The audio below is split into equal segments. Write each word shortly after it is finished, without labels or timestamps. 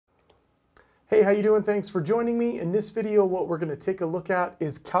Hey, how you doing? Thanks for joining me. In this video, what we're going to take a look at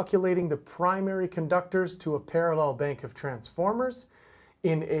is calculating the primary conductors to a parallel bank of transformers.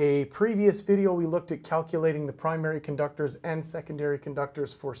 In a previous video, we looked at calculating the primary conductors and secondary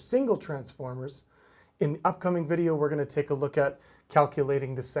conductors for single transformers. In the upcoming video, we're going to take a look at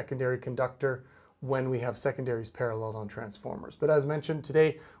calculating the secondary conductor when we have secondaries paralleled on transformers. But as mentioned,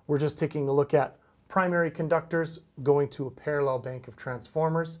 today we're just taking a look at primary conductors going to a parallel bank of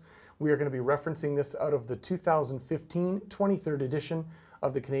transformers. We are going to be referencing this out of the 2015 23rd edition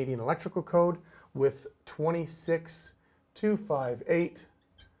of the Canadian Electrical Code with 26258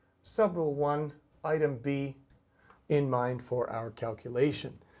 subrule 1 item B in mind for our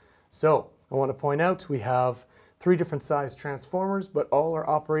calculation. So I want to point out we have three different size transformers, but all are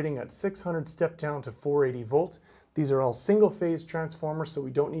operating at 600 step down to 480 volt. These are all single phase transformers, so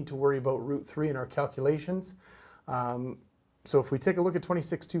we don't need to worry about root 3 in our calculations. So if we take a look at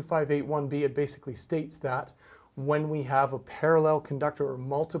 26258.1b, it basically states that when we have a parallel conductor or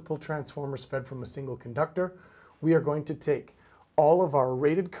multiple transformers fed from a single conductor, we are going to take all of our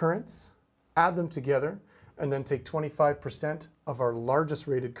rated currents, add them together, and then take 25% of our largest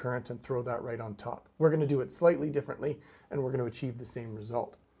rated current and throw that right on top. We're going to do it slightly differently, and we're going to achieve the same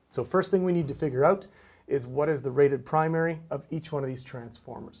result. So first thing we need to figure out is what is the rated primary of each one of these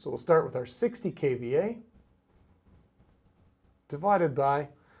transformers. So we'll start with our 60 kVA divided by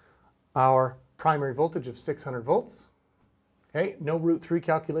our primary voltage of 600 volts. Okay, no root 3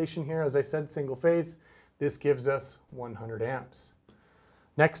 calculation here. As I said, single phase. This gives us 100 amps.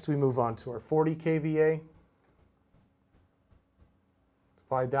 Next, we move on to our 40 kVA.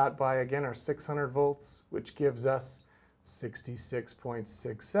 Divide that by, again, our 600 volts, which gives us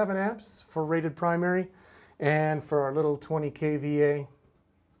 66.67 amps for rated primary. And for our little 20 kVA,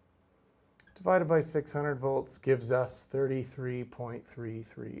 divided by 600 volts gives us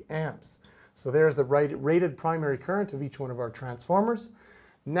 33.33 amps. So there's the rated primary current of each one of our transformers.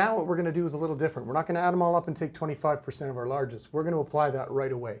 Now what we're going to do is a little different. We're not going to add them all up and take 25% of our largest. We're going to apply that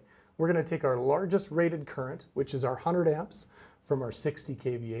right away. We're going to take our largest rated current, which is our 100 amps from our 60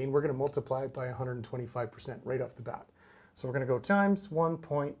 kVA, and we're going to multiply it by 125% right off the bat. So we're going to go times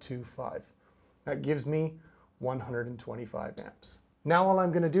 1.25. That gives me 125 amps. Now all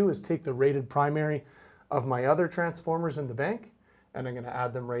I'm going to do is take the rated primary of my other transformers in the bank, and I'm going to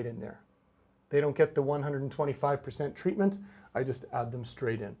add them right in there. They don't get the 125% treatment. I just add them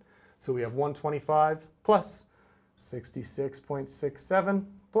straight in. So we have 125 plus 66.67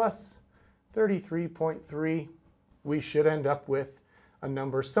 plus 33.3. We should end up with a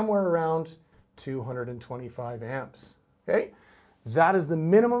number somewhere around 225 amps. Okay? That is the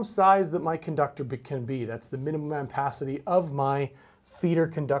minimum size that my conductor can be. That's the minimum ampacity of my feeder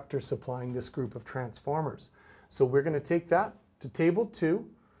conductor supplying this group of transformers. So we're going to take that to table 2,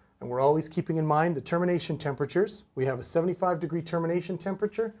 and we're always keeping in mind the termination temperatures. We have a 75-degree termination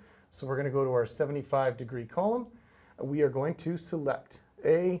temperature, so we're going to go to our 75-degree column, and we are going to select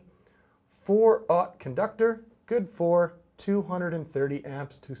a 4-aught conductor, good for 230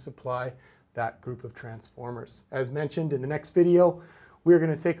 amps to supply that group of transformers. As mentioned in the next video, we're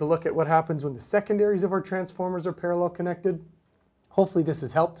going to take a look at what happens when the secondaries of our transformers are parallel connected. Hopefully this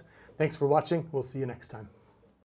has helped. Thanks for watching. We'll see you next time.